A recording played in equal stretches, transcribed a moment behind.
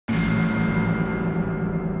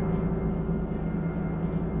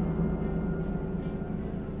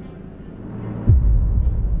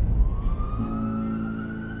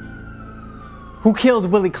Who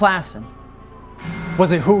killed Willie Classen?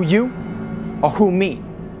 Was it who you or who me?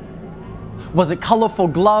 Was it colorful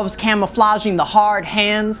gloves camouflaging the hard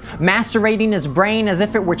hands, macerating his brain as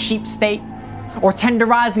if it were cheap steak? Or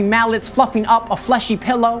tenderizing mallets fluffing up a fleshy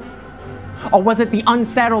pillow? Or was it the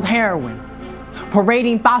unsettled heroin,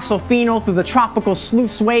 parading paso fino through the tropical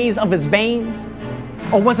sluice ways of his veins?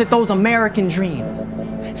 Or was it those American dreams,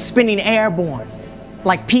 spinning airborne,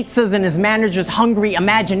 like pizzas in his manager's hungry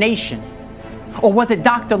imagination? Or was it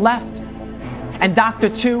Dr. Left and Dr.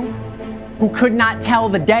 Two, who could not tell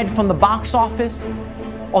the dead from the box office?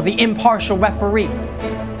 Or the impartial referee,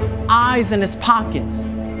 eyes in his pockets,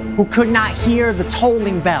 who could not hear the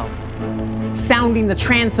tolling bell, sounding the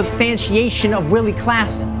transubstantiation of Willie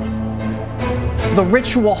Classen? The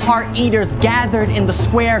ritual heart eaters gathered in the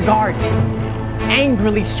square garden,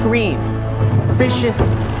 angrily scream, vicious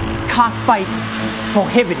cockfights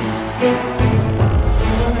prohibited.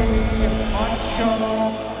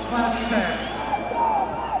 Macho.